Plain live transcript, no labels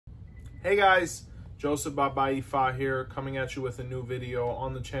Hey guys, Joseph Baba Ifa here, coming at you with a new video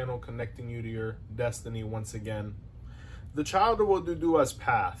on the channel, connecting you to your destiny once again. The child of Oduduwa's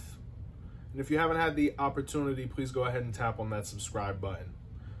path. And if you haven't had the opportunity, please go ahead and tap on that subscribe button.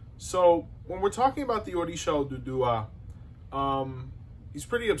 So when we're talking about the Orisha Oduduwa, he's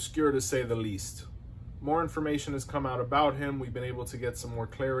pretty obscure to say the least. More information has come out about him. We've been able to get some more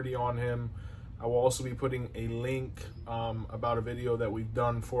clarity on him. I will also be putting a link about a video that we've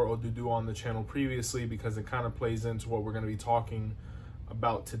done for Oduduwa on the channel previously, because it kind of plays into what we're going to be talking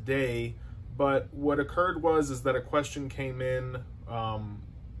about today. But what occurred is that a question came in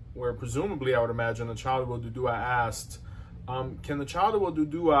where presumably, I would imagine, a child of Oduduwa asked, can the child of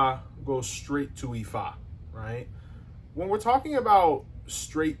Oduduwa go straight to Ifa, right? When we're talking about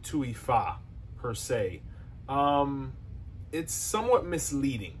straight to Ifa, per se, it's somewhat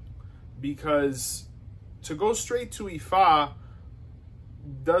misleading. Because to go straight to Ifa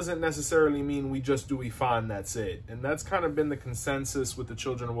doesn't necessarily mean we just do Ifa and that's it. And that's kind of been the consensus with the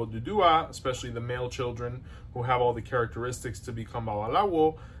children of Oduduwa, especially the male children who have all the characteristics to become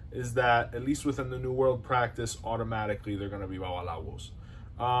Babalawo, is that, at least within the New World practice, automatically they're going to be Babalawos.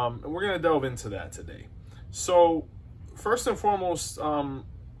 And we're going to delve into that today. So, first and foremost,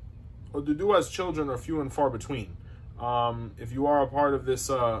 Oduduwa's children are few and far between. If you are a part of this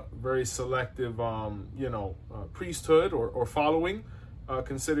very selective, priesthood or following,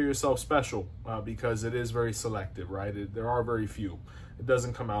 consider yourself special because it is very selective, right? There are very few. It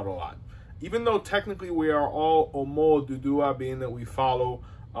doesn't come out a lot. Even though technically we are all Omo Oduduwa, being that we follow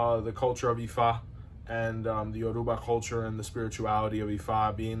the culture of Ifa and the Yoruba culture and the spirituality of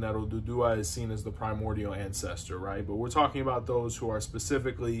Ifa, being that Oduduwa is seen as the primordial ancestor, right? But we're talking about those who are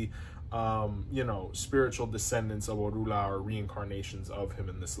specifically spiritual descendants of Orula, or reincarnations of him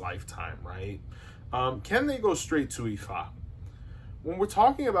in this lifetime, right? Can they go straight to Ifa? When we're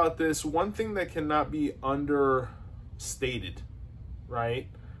talking about this, one thing that cannot be understated, right,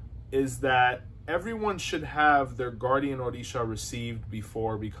 is that everyone should have their guardian Orisha received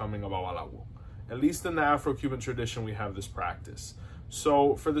before becoming a Babalawo. At least in the Afro-Cuban tradition, we have this practice.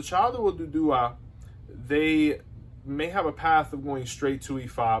 So for the child of Oduduwa, they may have a path of going straight to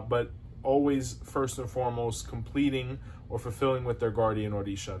Ifa, but always, first and foremost, completing or fulfilling with their guardian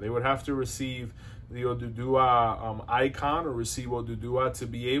Orisha. They would have to receive the Oduduwa icon, or receive Oduduwa, to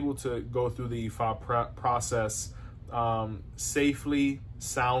be able to go through the Ifa process safely,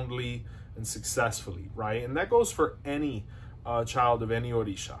 soundly, and successfully, right? And that goes for any child of any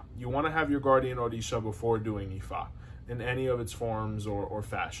Orisha. You want to have your guardian Orisha before doing Ifa in any of its forms or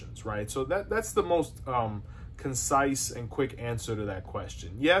fashions, right? So that's the most concise and quick answer to that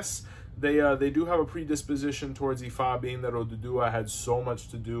question. Yes, they do have a predisposition towards Ifa, being that Oduduwa had so much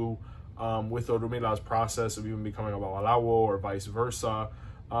to do with Orumila's process of even becoming a Babalawo, or vice versa.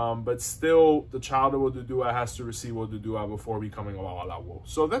 But still, the child of Oduduwa has to receive Oduduwa before becoming a Babalawo.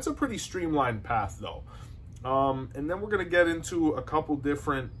 So that's a pretty streamlined path, though. And then we're going to get into a couple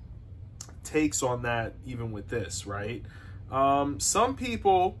different takes on that, even with this, right? Some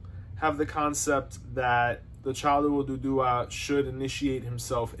people have the concept that the child of Oduduwa should initiate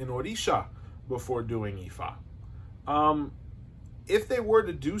himself in Orisha before doing Ifa. If they were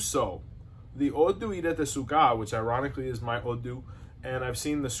to do so, the Odu Iretesuka, which ironically is my Odu, and I've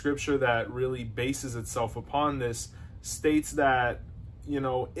seen the scripture that really bases itself upon this, states that,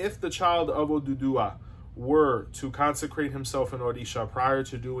 if the child of Oduduwa were to consecrate himself in Orisha prior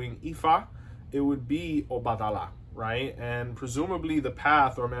to doing Ifa, it would be Obatala, right? And presumably the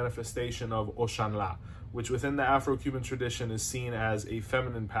path or manifestation of Oshanla, which within the Afro-Cuban tradition is seen as a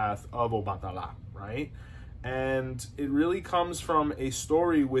feminine path of Obatala, right? And it really comes from a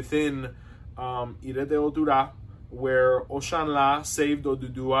story within Irede Odura, where Oshanla saved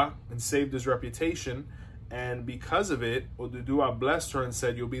Oduduwa and saved his reputation, and because of it, Oduduwa blessed her and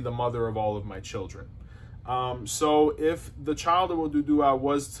said, "You'll be the mother of all of my children." So if the child of Oduduwa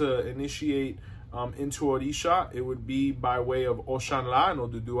was to initiate into Orisha, it would be by way of Oshanla, and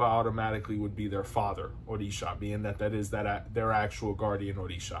Oduduwa automatically would be their father, Orisha, being that is their actual guardian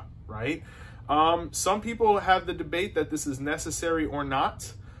Orisha, right? Some people have the debate that this is necessary or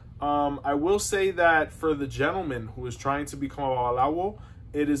not. I will say that for the gentleman who is trying to become a Babalawo,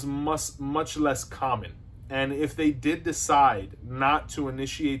 it is much less common. And if they did decide not to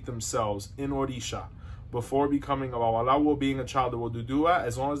initiate themselves in Orisha before becoming a Babalawo, being a child of Oduduwa,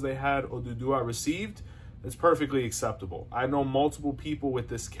 as long as they had Oduduwa received, it's perfectly acceptable. I know multiple people with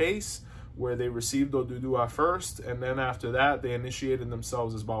this case where they received Oduduwa first, and then after that, they initiated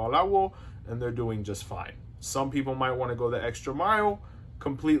themselves as Babalawo, and they're doing just fine. Some people might want to go the extra mile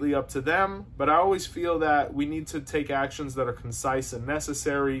completely up to them. But I always feel that we need to take actions that are concise and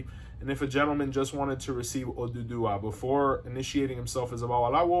necessary. And if a gentleman just wanted to receive Oduduwa before initiating himself as a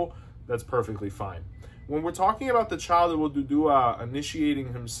Bawalawo, that's perfectly fine. When we're talking about the child of Oduduwa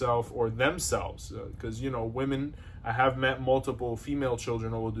initiating himself or themselves, because, women, I have met multiple female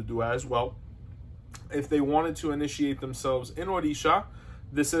children of Oduduwa as well. If they wanted to initiate themselves in Orisha,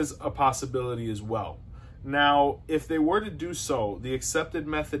 this is a possibility as well. Now, if they were to do so, the accepted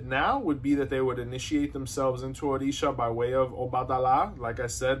method now would be that they would initiate themselves into Orisha by way of Obadala, like I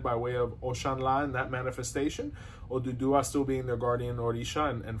said, by way of Oshanla in that manifestation, Oduduwa still being their guardian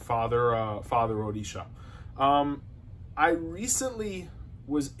Orisha and father Orisha. I recently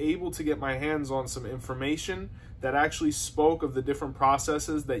was able to get my hands on some information that actually spoke of the different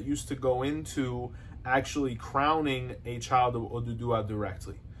processes that used to go into actually crowning a child of Oduduwa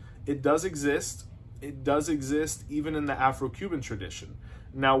directly. It does exist. It does exist even in the Afro-Cuban tradition.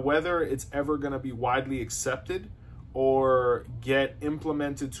 Now, whether it's ever going to be widely accepted or get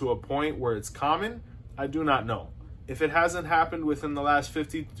implemented to a point where it's common, I do not know. If it hasn't happened within the last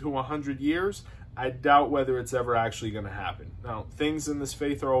 50 to 100 years, I doubt whether it's ever actually going to happen. Now, things in this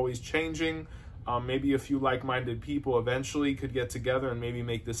faith are always changing. Maybe a few like-minded people eventually could get together and maybe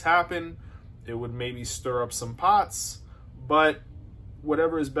make this happen. It would maybe stir up some pots, but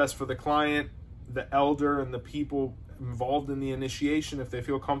whatever is best for the client, the elder and the people involved in the initiation, if they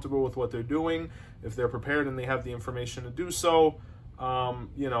feel comfortable with what they're doing, if they're prepared and they have the information to do so,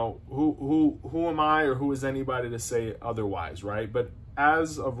 who am I or who is anybody to say otherwise, right? But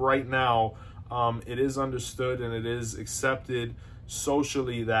as of right now, it is understood and it is accepted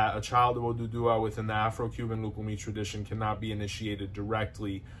socially that a child of Oduduwa within the Afro-Cuban Lukumi tradition cannot be initiated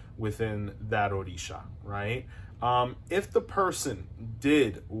directly within that Orisha, right? If the person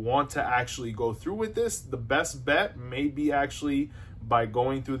did want to actually go through with this, the best bet may be actually by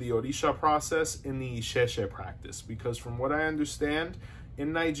going through the Orisha process in the Isheshe practice, because from what I understand,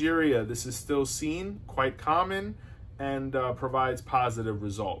 in Nigeria, this is still seen quite common and provides positive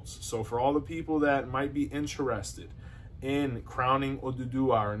results. So for all the people that might be interested in crowning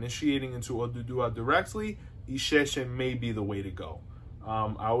Oduduwa or initiating into Oduduwa directly, Isheshe may be the way to go.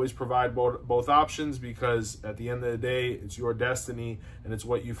 I always provide both options because at the end of the day, it's your destiny and it's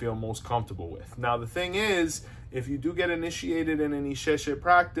what you feel most comfortable with. Now, the thing is, if you do get initiated in an Isheshe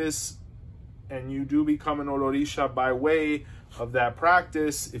practice and you do become an Olorisha by way of that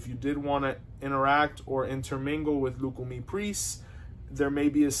practice, if you did want to interact or intermingle with Lukumi priests, there may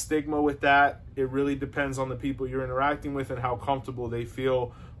be a stigma with that. It really depends on the people you're interacting with and how comfortable they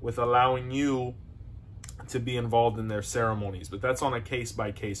feel with allowing you to be involved in their ceremonies, but that's on a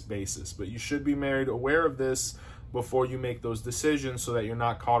case-by-case basis. But you should be made aware of this before you make those decisions so that you're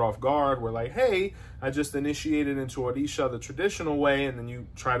not caught off guard. We're like, hey, I just initiated into Orisha the traditional way, and then you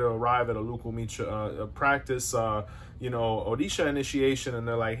try to arrive at a Lukumi practice, Orisha initiation, and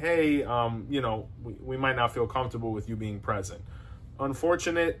they're like, hey, we might not feel comfortable with you being present.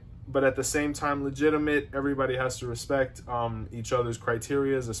 Unfortunate, but at the same time legitimate. Everybody has to respect each other's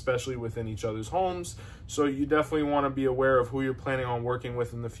criterias, especially within each other's homes. So you definitely want to be aware of who you're planning on working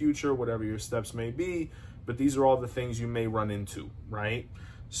with in the future, whatever your steps may be. But these are all the things you may run into, right?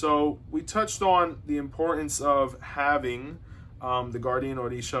 So we touched on the importance of having the guardian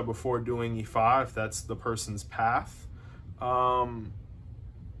Orisha before doing Ifa, if that's the person's path. Another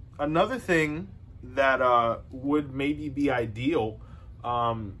thing that would maybe be ideal,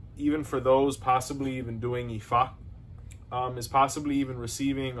 even for those possibly even doing Ifa, is possibly even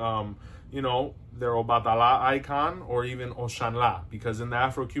receiving, their Obatala icon or even Oshanla, because in the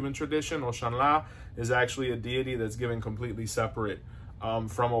Afro-Cuban tradition, Oshanla is actually a deity that's given completely separate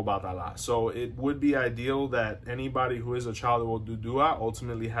from Obatala. So it would be ideal that anybody who is a child of Oduduwa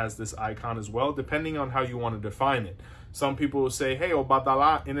ultimately has this icon as well, depending on how you want to define it. Some people will say, hey,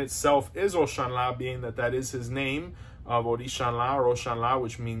 Obatala in itself is Oshanla, being that is his name of Orishanla or Oshanla,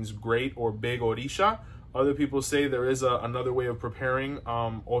 which means great or big Orisha. Other people say there is another way of preparing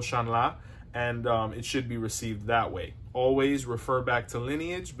Oshanla, and it should be received that way. Always refer back to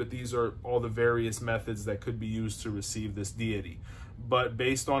lineage, but these are all the various methods that could be used to receive this deity. But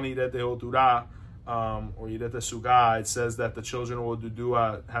based on Irete Otura or Irete Suga, it says that the children of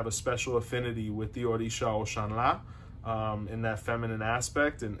Oduduwa have a special affinity with the Orisha Oshanla in that feminine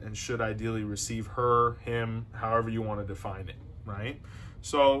aspect, and should ideally receive her, him, however you want to define it, right?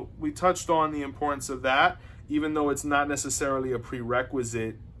 So we touched on the importance of that. even though it's not necessarily a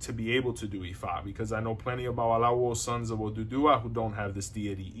prerequisite to be able to do Ifa, because I know plenty of Babalawo sons of Oduduwa who don't have this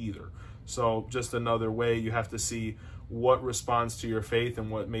deity either. So just another way, you have to see what responds to your faith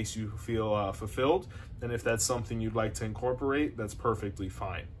and what makes you feel fulfilled. And if that's something you'd like to incorporate, that's perfectly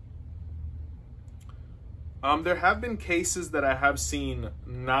fine. There have been cases that I have seen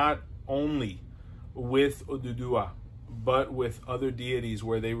not only with Oduduwa, but with other deities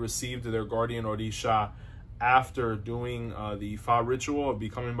where they received their guardian Orisha after doing the Ifa ritual of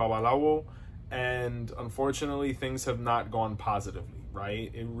becoming Babalawo, and unfortunately things have not gone positively,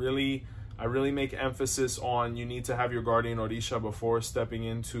 right? I really make emphasis on you need to have your guardian Orisha before stepping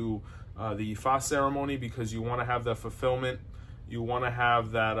into the Ifa ceremony, because you want to have that fulfillment, you want to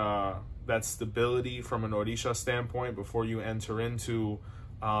have that stability from an Orisha standpoint before you enter into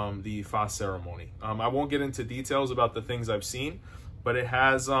the Ifa ceremony. I won't get into details about the things I've seen, but it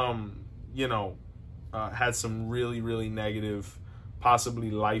has, had some really, really negative,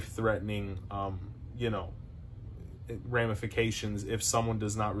 possibly life-threatening, ramifications if someone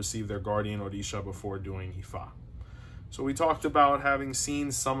does not receive their guardian Orisha before doing Ifa. So we talked about having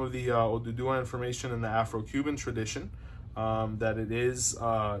seen some of the Oduduwa information in the Afro-Cuban tradition, that it is,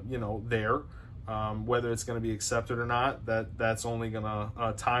 there. Whether it's going to be accepted or not, that's only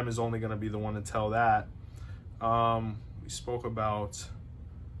gonna time is only gonna be the one to tell that. We spoke about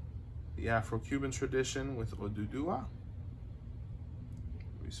the Afro-Cuban tradition with Oduduwa.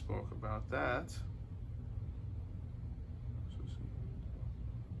 We spoke about that.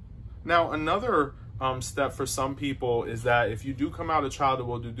 Now, another step for some people is that if you do come out a child of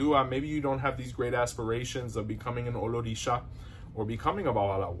Oduduwa, maybe you don't have these great aspirations of becoming an Olorisha or becoming a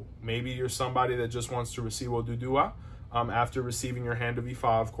Babalawo. Maybe you're somebody that just wants to receive Oduduwa after receiving your hand of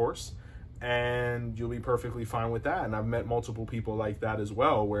Ifa, of course, and you'll be perfectly fine with that. And I've met multiple people like that as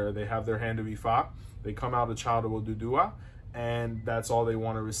well, where they have their hand of Ifa, they come out a child of Oduduwa, and that's all they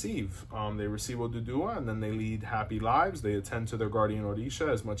want to receive. They receive Oduduwa, and then they lead happy lives. They attend to their guardian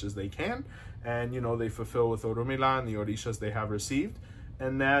Orisha as much as they can, and they fulfill with Orumila and the Orishas they have received.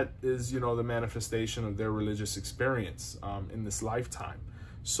 And that is, the manifestation of their religious experience in this lifetime.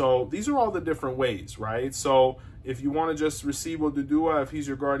 So these are all the different ways, right? So if you want to just receive Oduduwa, if he's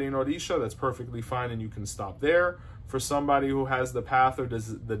your guardian Orisha, that's perfectly fine, and you can stop there. For somebody who has the path or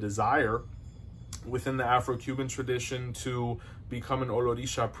the desire within the Afro-Cuban tradition to become an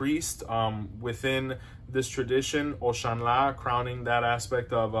Olorisha priest, within this tradition, Oshanla, crowning that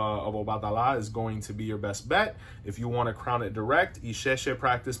aspect of Obatala, is going to be your best bet. If you want to crown it direct, Isheshe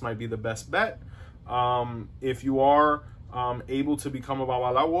practice might be the best bet. If you are able to become a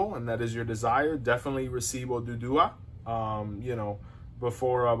Babalawo, and that is your desire, definitely receive Oduduwa,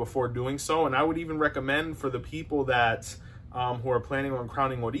 before doing so. And I would even recommend for the people that who are planning on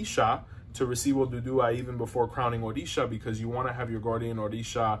crowning Orisha to receive Oduduwa even before crowning Orisha, because you want to have your guardian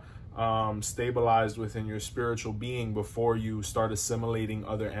Orisha stabilized within your spiritual being before you start assimilating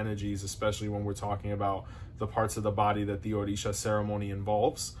other energies, especially when we're talking about the parts of the body that the Orisha ceremony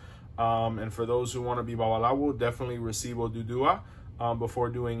involves. And for those who want to be Babalawo, definitely receive Oduduwa before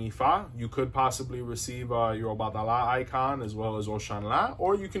doing Ifa. You could possibly receive your Obatala icon as well as Oshanla,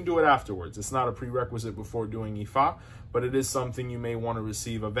 or you can do it afterwards. It's not a prerequisite before doing Ifa, but it is something you may want to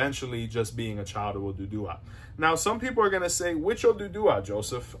receive eventually, just being a child of Oduduwa. Now, some people are going to say, which Oduduwa,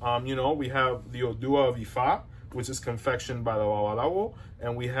 Joseph? We have the Oduduwa of Ifa, which is confectioned by the Babalawo,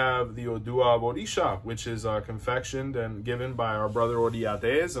 and we have the Oduduwa of Orisha, which is confectioned and given by our brother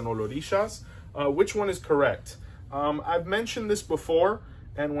Oriades and Olorishas. Which one is correct? I've mentioned this before,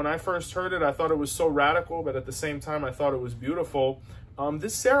 and when I first heard it, I thought it was so radical, but at the same time, I thought it was beautiful.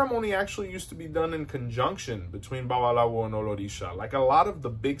 This ceremony actually used to be done in conjunction between Babalawo and Olorisha. Like a lot of the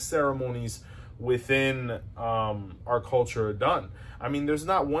big ceremonies within our culture are done. I mean, there's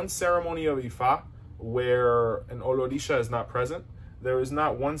not one ceremony of Ifa where an Olorisha is not present. There is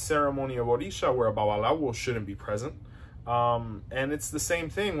not one ceremony of Orisha where a Babalawo shouldn't be present. And it's the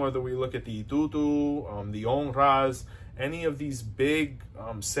same thing whether we look at the Itutu, the Onras, any of these big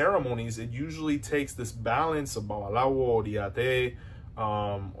ceremonies. It usually takes this balance of Babalawo, Oriate,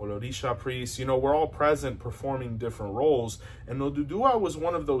 Olorisha priests. We're all present performing different roles, and Oduduwa was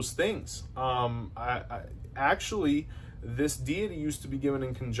one of those things. Actually, this deity used to be given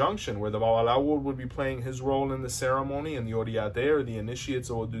in conjunction, where the Babalawo would be playing his role in the ceremony, and the Oriate, or the initiates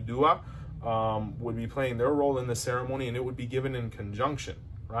of Oduduwa, would be playing their role in the ceremony, and it would be given in conjunction,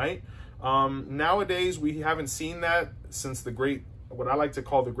 right? Nowadays, we haven't seen that since what I like to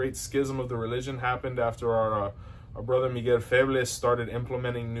call the great schism of the religion happened after our brother Miguel Febles started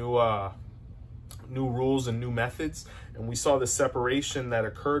implementing new rules and new methods, and we saw the separation that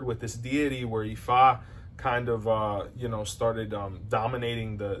occurred with this deity, where Ifa kind of, you know, started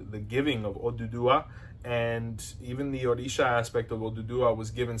dominating the giving of Oduduwa. And even the Orisha aspect of Oduduwa was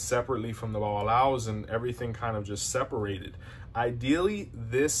given separately from the Babalaos, and everything kind of just separated. Ideally,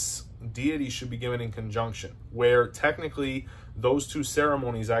 this deity should be given in conjunction, where technically those two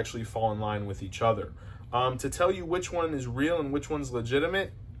ceremonies actually fall in line with each other. To tell you which one is real and which one's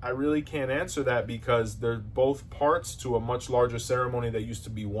legitimate, I really can't answer that, because they're both parts to a much larger ceremony that used to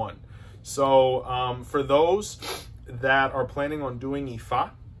be one. So for those that are planning on doing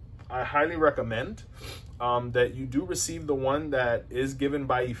Ifa, I highly recommend that you do receive the one that is given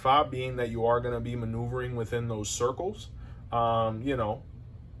by Ifa, being that you are going to be maneuvering within those circles, you know,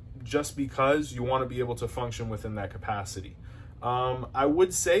 just because you want to be able to function within that capacity. I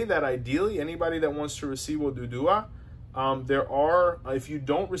would say that ideally, anybody that wants to receive Oduduwa, if you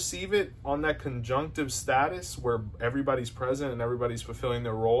don't receive it on that conjunctive status where everybody's present and everybody's fulfilling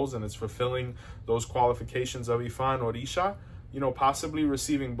their roles and it's fulfilling those qualifications of Ifa and Orisha, you know, possibly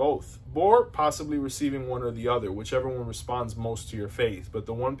receiving both, or possibly receiving one or the other, whichever one responds most to your faith. But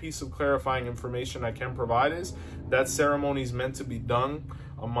the one piece of clarifying information I can provide is that ceremony is meant to be done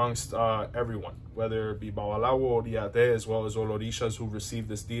amongst everyone, whether it be Babalawo or Diate, as well as all Orishas who received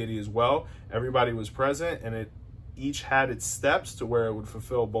this deity as well. Everybody was present, and it each had its steps to where it would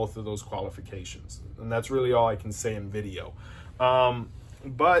fulfill both of those qualifications. And that's really all I can say in video.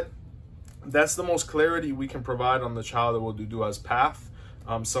 But that's the most clarity we can provide on the child of Oduduwa's path.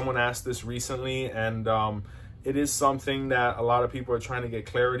 Someone asked this recently, and it is something that a lot of people are trying to get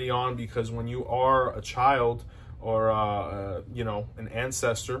clarity on, because when you are a child or, you know, an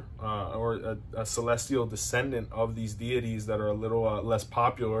ancestor or a celestial descendant of these deities that are a little less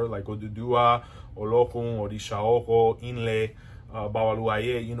popular, like Oduduwa, Olokun, Orishaoko, Inle,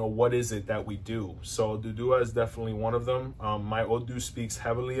 Babaluaye, you know, what is it that we do? So Oduduwa is definitely one of them. My Odu speaks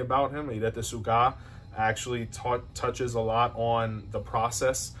heavily about him. Irete Suga actually touches a lot on the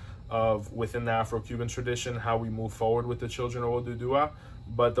process of, within the Afro-Cuban tradition, how we move forward with the children of Oduduwa.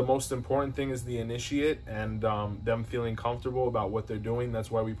 But the most important thing is the initiate and them feeling comfortable about what they're doing. That's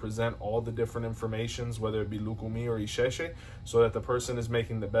why we present all the different informations, whether it be Lukumi or Isheshe, so that the person is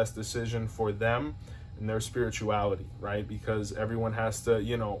making the best decision for them and their spirituality, right? Because everyone has to,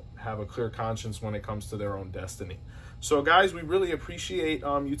 you know, have a clear conscience when it comes to their own destiny. So guys, we really appreciate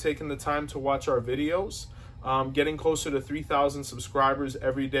you taking the time to watch our videos. Getting closer to 3,000 subscribers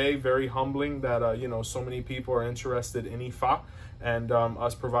every day. Very humbling that, you know, so many people are interested in Ifa and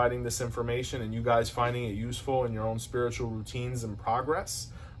us providing this information, and you guys finding it useful in your own spiritual routines and progress.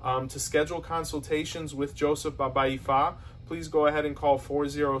 To schedule consultations with Joseph Baba Ifa, please go ahead and call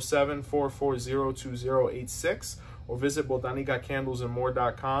 407-440-2086 or visit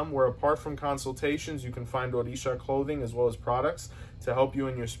botanicacandlesandmore.com, where apart from consultations, you can find Orisha clothing as well as products to help you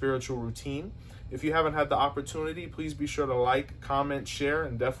in your spiritual routine. If you haven't had the opportunity, please be sure to like, comment, share,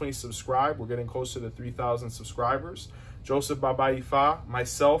 and definitely subscribe. We're getting closer to 3,000 subscribers. Joseph Baba Ifa,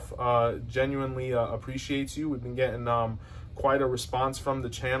 myself, genuinely appreciates you. We've been getting quite a response from the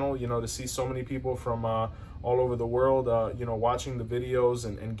channel, you know, to see so many people from all over the world, you know, watching the videos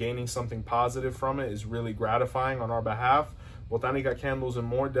and gaining something positive from it is really gratifying on our behalf. Botanica Candles and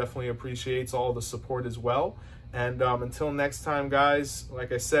More definitely appreciates all the support as well. And until next time, guys,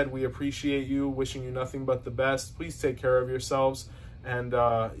 like I said, we appreciate you, wishing you nothing but the best. Please take care of yourselves, and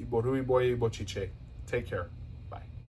take care.